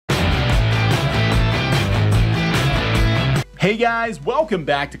Hey guys, welcome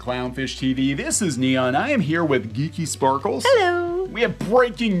back to Clownfish TV. This is Neon. I am here with Geeky Sparkles. Hello. We have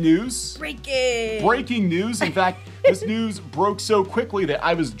breaking news. Breaking news. In fact, this news broke so quickly that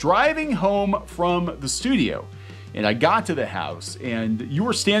I was driving home from the studio and I got to the house and you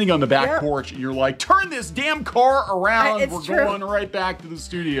were standing on the back porch and you're like, turn this damn car around. We're going right back to the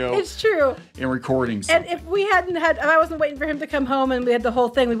studio. It's true. And recording something. And if we hadn't had, if I wasn't waiting for him to come home and we had the whole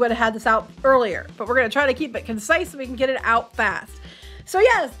thing, we would have had this out earlier. But we're going to try to keep it concise so we can get it out fast. So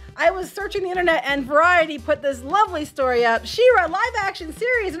yes, I was searching the internet and Variety put this lovely story up. She-Ra live action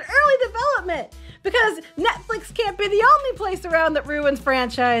series in early development. Because Netflix can't be the only place around that ruins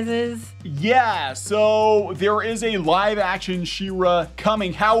franchises. Yeah, so there is a live action She-Ra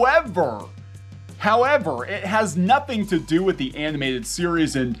coming. However, it has nothing to do with the animated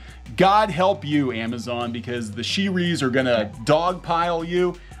series, and God help you, Amazon, because the She-Ras are gonna dogpile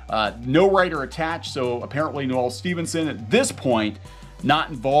you. No writer attached, so apparently Noelle Stevenson at this point not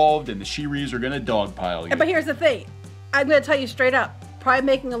involved, and the She-Ras are gonna dogpile you. But here's the thing, I'm gonna tell you straight up. Probably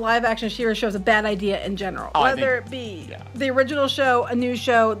making a live action She-Ra show is a bad idea in general. Whether it be the original show, a new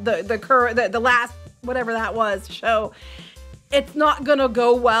show, the last, whatever that was, show, it's not gonna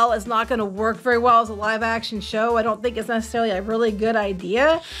go well. It's not gonna work very well as a live action show. I don't think it's necessarily a really good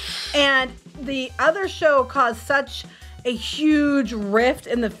idea. And the other show caused such a huge rift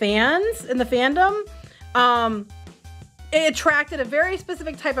in the fandom. It attracted a very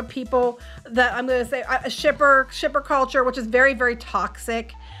specific type of people that I'm going to say a shipper culture, which is very, very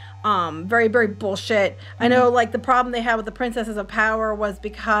toxic, very, very bullshit. I know like the problem they had with the Princesses of Power was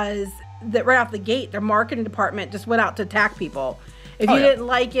because that right off the gate, their marketing department just went out to attack people. If you didn't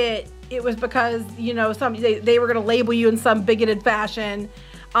like it, it was because, you know, they were going to label you in some bigoted fashion.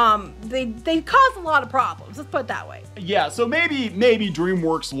 They caused a lot of problems. Let's put it that way. Yeah, so maybe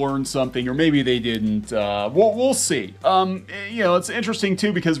DreamWorks learned something, or maybe they didn't. We'll see. You know, it's interesting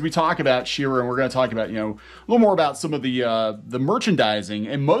too because we talk about She-Ra, and we're going to talk about, you know, a little more about some of the merchandising,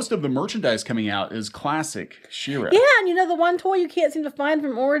 and most of the merchandise coming out is classic She-Ra. Yeah, and you know the one toy you can't seem to find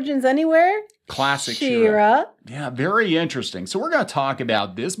from Origins anywhere? Classic She-Ra. Yeah, very interesting. So we're going to talk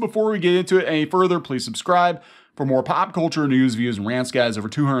about this. Before we get into it any further, please subscribe for more pop culture news, views, and rants, guys. Over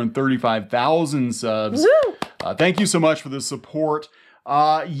 235,000 subs. Woo! Thank you so much for the support.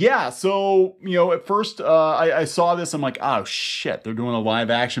 Yeah, so, you know, at first I saw this, I'm like, oh shit, they're doing a live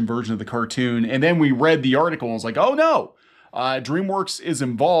action version of the cartoon. And then we read the article and I was like, oh no, DreamWorks is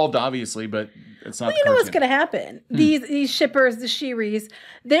involved, obviously, but it's not. Well, you know what's going to happen? These shippers, the She-Ras,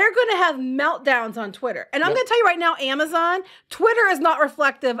 they're going to have meltdowns on Twitter. And I'm going to tell you right now, Amazon, Twitter is not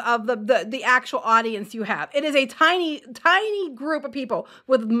reflective of the actual audience you have. It is a tiny, tiny group of people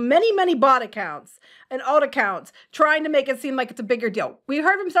with many, many bot accounts and alt accounts trying to make it seem like it's a bigger deal. We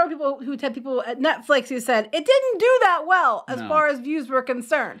heard from several people who had people at Netflix who said it didn't do that well as far as views were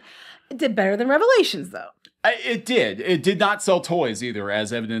concerned. It did better than Revelations, though. It did. It did not sell toys either,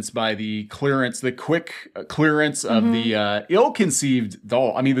 as evidenced by the clearance, the quick clearance of the ill-conceived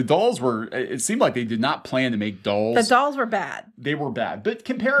doll. I mean, the dolls were, it seemed like they did not plan to make dolls. The dolls were bad. They were bad. But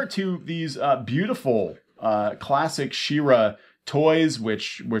compare it to these beautiful classic She-Ra toys,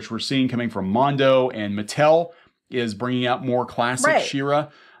 which we're seeing coming from Mondo, and Mattel is bringing out more classic She-Ra.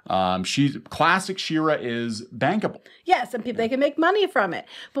 Classic She-Ra is bankable. Yes, and people they can make money from it.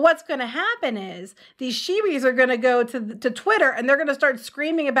 But what's going to happen is these She-Ras are going to go to Twitter and they're going to start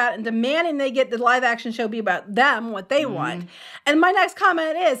screaming about it and demanding they get the live action show be about them, what they want. And my next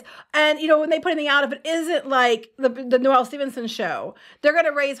comment is, and you know, when they put anything out, if it isn't like the Noelle Stevenson show, they're going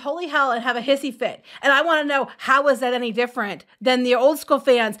to raise holy hell and have a hissy fit. And I want to know, how is that any different than the old school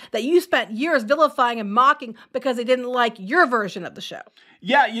fans that you spent years vilifying and mocking because they didn't like your version of the show?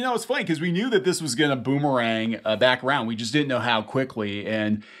 Yeah, you know, it's funny because we knew that this was going to boomerang back around. We just didn't know how quickly.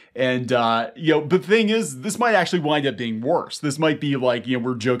 And you know, but the thing is, this might actually wind up being worse. This might be like, you know,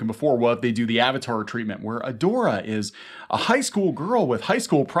 we're joking before, what if they do the Avatar treatment where Adora is a high school girl with high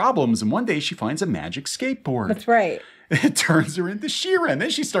school problems and one day she finds a magic skateboard. That's right. It turns her into She-Ra, and then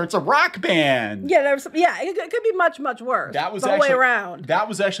she starts a rock band. Yeah, it could be much, much worse. That was the actually, way around. That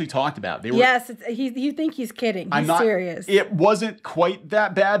was actually talked about. They were, yes, you think he's kidding. He's serious. It wasn't quite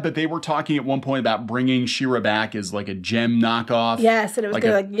that bad, but they were talking at one point about bringing She-Ra back as like a gem knockoff. Yes, and it was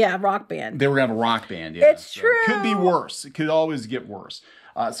like rock band. They were going to have a rock band. Yeah. It's true. It could be worse. It could always get worse.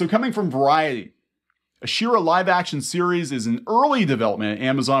 So coming from Variety, a She-Ra live action series is in early development.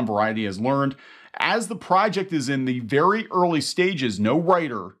 Amazon Variety has learned. As the project is in the very early stages, no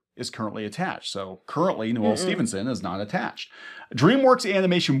writer is currently attached. So currently, Noelle Stevenson is not attached. DreamWorks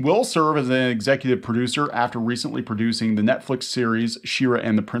Animation will serve as an executive producer after recently producing the Netflix series She-Ra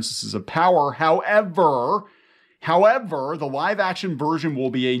and the Princesses of Power. However, However, the live-action version will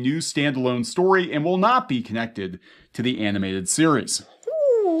be a new standalone story and will not be connected to the animated series.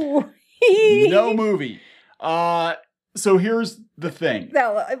 Ooh. No movie. So here's the thing.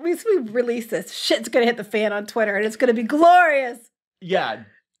 No, at least we release this. Shit's gonna hit the fan on Twitter, and it's gonna be glorious. Yeah,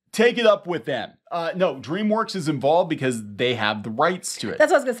 take it up with them. No, DreamWorks is involved because they have the rights to it.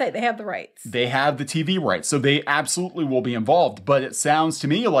 That's what I was gonna say. They have the rights. They have the TV rights, so they absolutely will be involved. But it sounds to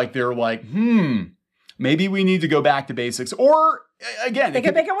me like they're like, maybe we need to go back to basics. Or, again, they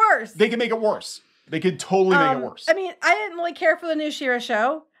could make it worse. They could make it worse. They could totally make it worse. I mean, I didn't really care for the new She-Ra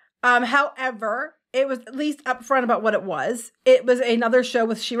show. However, it was at least upfront about what it was. It was another show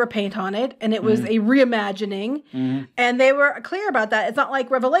with She-Ra paint on it, and it was a reimagining. And they were clear about that. It's not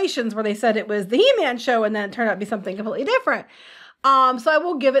like Revelations where they said it was the He-Man show and then it turned out to be something completely different. So I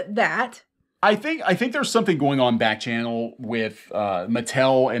will give it that. I think there's something going on back channel with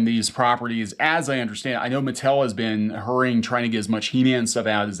Mattel and these properties. As I understand, I know Mattel has been hurrying, trying to get as much He-Man stuff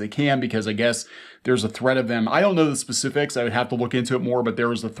out as they can because I guess there's a threat of them. I don't know the specifics. I would have to look into it more, but there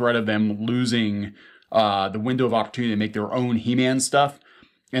was a threat of them losing the window of opportunity to make their own He-Man stuff.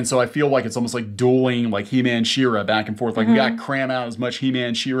 And so I feel like it's almost like dueling like He-Man, She-Ra back and forth. Like we got to cram out as much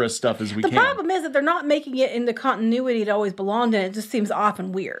He-Man, She-Ra stuff as we can. The problem is that they're not making it in the continuity it always belonged in. It just seems off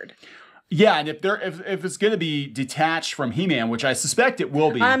and weird. Yeah, and if it's going to be detached from He-Man, which I suspect it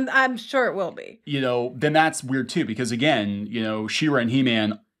will be, I'm sure it will be. Then that's weird too, because again, She-Ra and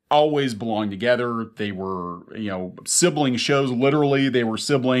He-Man always belonged together. They were, sibling shows. Literally, they were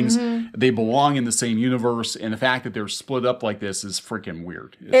siblings. They belong in the same universe, and the fact that they're split up like this is freaking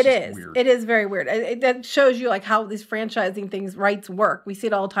weird. It is. Weird. It is very weird. That shows you like how these franchising things rights work. We see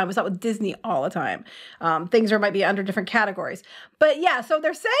it all the time. We saw it with Disney all the time. Things might be under different categories. But yeah, so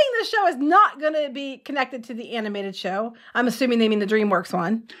they're saying the show is not going to be connected to the animated show. I'm assuming they mean the DreamWorks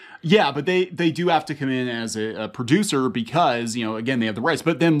one. Yeah, but they do have to come in as a producer because, again, they have the rights.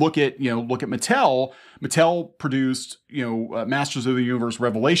 But then look at Mattel. Mattel produced, Masters of the Universe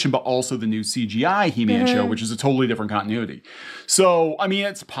Revelation, but also the new CGI He-Man show, which is a totally different continuity. So, I mean,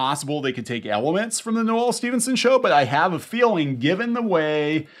 it's possible they could take elements from the Noelle Stevenson show, but I have a feeling, given the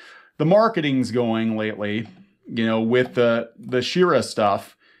way the marketing's going lately, with the She-Ra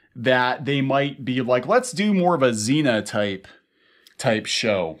stuff, that they might be like, let's do more of a Xena type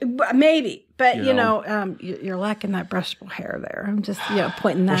show. Maybe. But, you're lacking that brushable hair there. I'm just,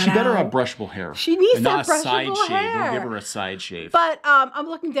 pointing that out. Well, she better have brushable hair. She needs that not brushable side hair. shave. Don't give her a side shave. But I'm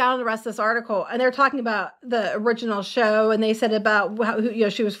looking down the rest of this article, and they're talking about the original show, and they said about how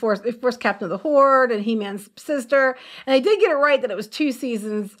she was first captain of the Horde and He-Man's sister. And they did get it right that it was 2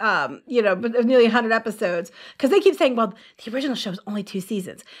 seasons, but nearly 100 episodes. Because they keep saying, well, the original show is only 2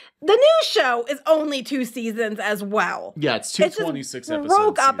 seasons. The new show is only 2 seasons as well. Yeah, it's 226 episodes. It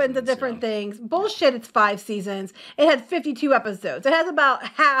broke up into different things. Bullshit, it's 5 seasons. It had 52 episodes. It has about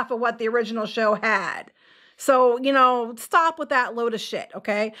half of what the original show had. So, stop with that load of shit,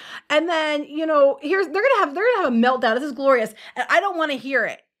 okay? And then, they're gonna have a meltdown. This is glorious. And I don't want to hear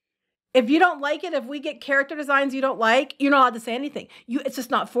it. If you don't like it, if we get character designs you don't like, you're not allowed to say anything. It's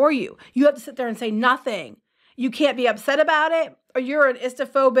just not for you. You have to sit there and say nothing. You can't be upset about it, or you're an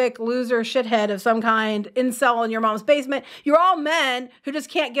istophobic loser shithead of some kind, incel in your mom's basement. You're all men who just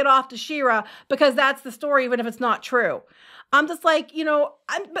can't get off to She-Ra because that's the story, even if it's not true. I'm just like,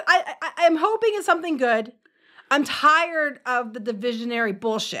 I'm hoping it's something good. I'm tired of the divisionary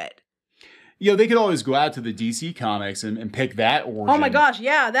bullshit. They could always go out to the DC comics and pick that origin. Oh my gosh,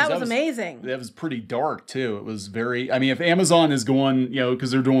 yeah, that was amazing. That was pretty dark too. It was very. I mean, if Amazon is going,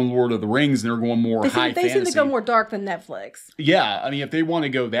 because they're doing Lord of the Rings and they're going more high fantasy. They seem to go more dark than Netflix. Yeah, I mean, if they want to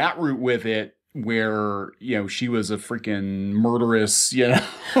go that route with it, where she was a freaking murderous,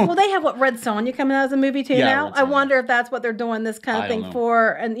 Well, they have Red Sonja coming out as a movie too now. I wonder if that's what they're doing this kind of thing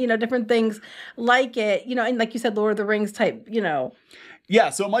for, and different things like it. And like you said, Lord of the Rings type. Yeah,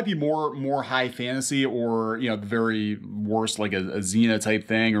 so it might be more high fantasy, or the very worst, like a Xena type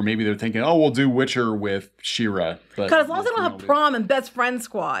thing, or maybe they're thinking, oh, we'll do Witcher with She-Ra. Because as long as they don't have Prom and Best Friend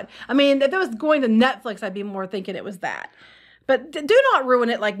Squad, I mean, if it was going to Netflix, I'd be more thinking it was that. But do not ruin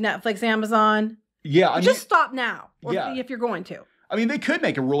it like Netflix, Amazon. Yeah, just stop now, if you're going to. I mean, they could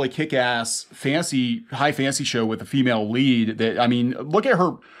make a really kick-ass high fantasy show with a female lead. Look at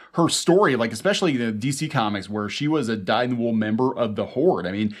her story, like especially the DC comics, where she was a dyed-in-the-wool member of the Horde.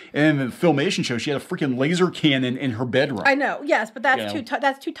 I mean, and in the Filmation show, she had a freaking laser cannon in her bedroom. I know, yes, but that's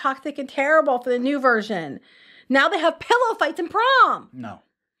too toxic and terrible for the new version. Now they have pillow fights in Prom.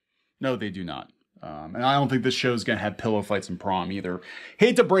 No, they do not. And I don't think this show's gonna have pillow fights in prom either.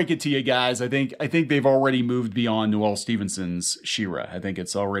 Hate to break it to you guys. I think they've already moved beyond Noelle Stevenson's She-Ra. I think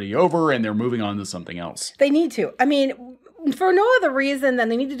it's already over, and they're moving on to something else. They need to. I mean, for no other reason than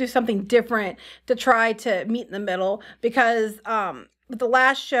they need to do something different to try to meet in the middle. Because with the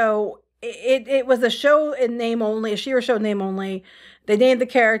last show, it was a show in name only, a She-Ra show in name only. They named the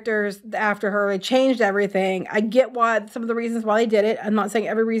characters after her. They changed everything. I get why, some of the reasons why they did it. I'm not saying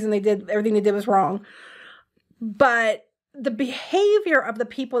everything they did was wrong. But the behavior of the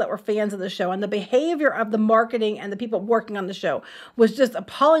people that were fans of the show and the behavior of the marketing and the people working on the show was just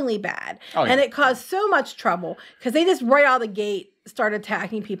appallingly bad. Oh, yeah. And it caused so much trouble because they just right out of the gate started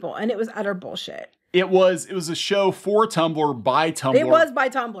attacking people, and it was utter bullshit. It was a show for Tumblr, by Tumblr. It was by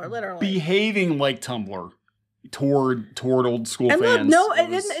Tumblr, literally. Behaving like Tumblr. Toward old school and fans. Look, no,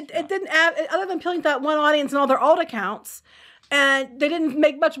 it didn't add, other than appealing to that one audience and all their alt accounts, and they didn't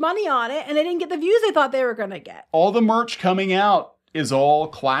make much money on it, and they didn't get the views they thought they were going to get. All the merch coming out is all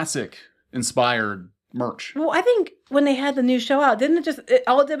classic inspired merch. Well, I think when they had the new show out,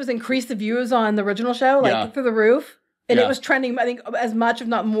 all it did was increase the views on the original show, through the roof. And it was trending, I think, as much, if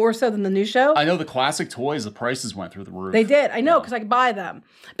not more so, than the new show. I know the classic toys, the prices went through the roof. They did. I know, because I could buy them.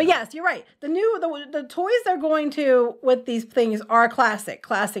 But yes, you're right. The toys they're going to with these things are classic.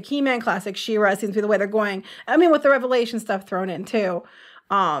 Classic He-Man, classic She-Ra seems to be the way they're going. I mean, with the Revelation stuff thrown in, too.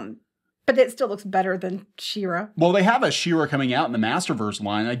 But it still looks better than She-Ra. Well, they have a She-Ra coming out in the Masterverse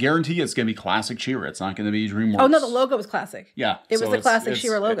line. I guarantee it's going to be classic She-Ra. It's not going to be DreamWorks. Oh, no, the logo was classic. Yeah. It was the classic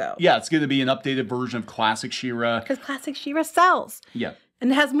She-Ra logo. It's going to be an updated version of classic She-Ra. Because classic She-Ra sells. Yeah.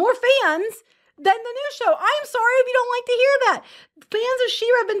 And it has more fans than the new show. I'm sorry if you don't like to hear that. Fans of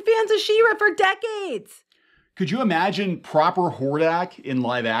She-Ra have been fans of She-Ra for decades. Could you imagine proper Hordak in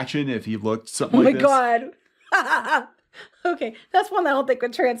live action if he looked something like this? Oh, my God. Okay, that's one I don't think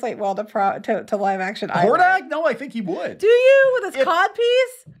would translate well to live action either. Hordak? No, I think he would. Do you? With his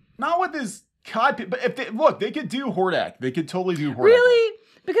codpiece? Not with his codpiece. But if they could do Hordak. They could totally do Hordak. Really?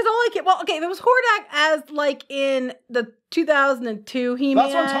 Because if it was Hordak as like in the 2002 He-Man.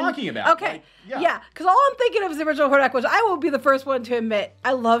 That's what I'm talking about. Okay. Yeah, because all I'm thinking of is the original Hordak, which I will be the first one to admit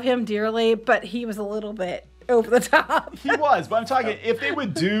I love him dearly, but he was a little bit over the top. He was, but I'm talking, if they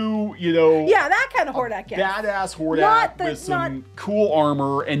would do, yeah, that kind of Hordak, badass Hordak with some cool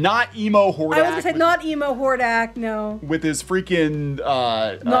armor, and not emo Hordak. I was gonna say not emo Hordak, no. With his freaking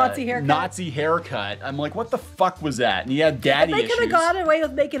Nazi haircut. I'm like, what the fuck was that? And he had daddy issues. If they could have gotten away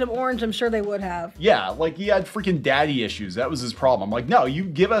with making him orange, I'm sure they would have. Yeah, like he had freaking daddy issues. That was his problem. I'm like, no, you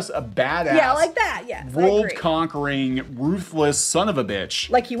give us a badass, like that, yes, world-conquering, ruthless son of a bitch.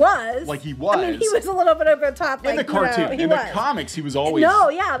 Like he was. I mean, he was a little bit over the top. In the cartoon, in the comics, he was always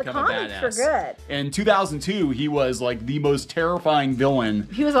the comics were good. In 2002, he was like the most terrifying villain.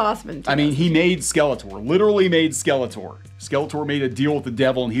 He was awesome. I mean, he made Skeletor. Literally made Skeletor. Skeletor made a deal with the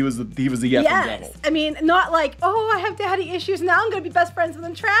devil, and he was the effing devil. I mean, not like, oh, I have daddy issues. Now I'm going to be best friends with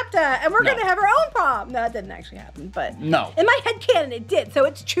Entrapta, and we're going to have our own prom. No, that didn't actually happen, but in my headcanon, it did. So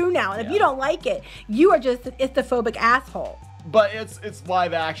it's true now. And if you don't like it, you are just an istophobic asshole. But it's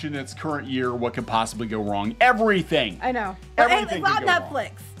live action. It's current year. What could possibly go wrong? Everything. I know. Everything. It's not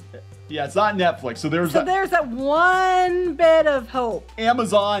Netflix. Wrong. Yeah, it's not Netflix. So there's that one bit of hope.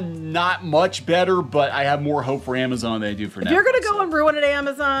 Amazon, not much better, but I have more hope for Amazon than I do for Netflix. If you're gonna go and ruin it,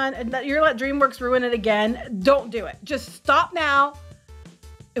 Amazon, and you're gonna let DreamWorks ruin it again, don't do it. Just stop now.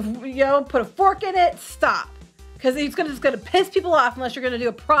 If put a fork in it, stop. Because it's just gonna piss people off unless you're gonna do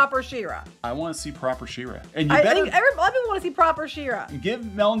a proper She-Ra. I want to see proper She-Ra, and I think a lot of people want to see proper She-Ra.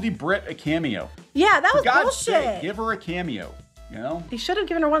 Give Melody Britt a cameo. Yeah, that was God's bullshit. Sake, give her a cameo. He should have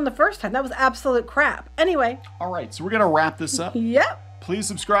given her one the first time. That was absolute crap. Anyway. All right, so we're gonna wrap this up. Yep. Please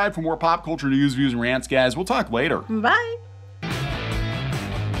subscribe for more pop culture news, views, and rants, guys. We'll talk later. Bye.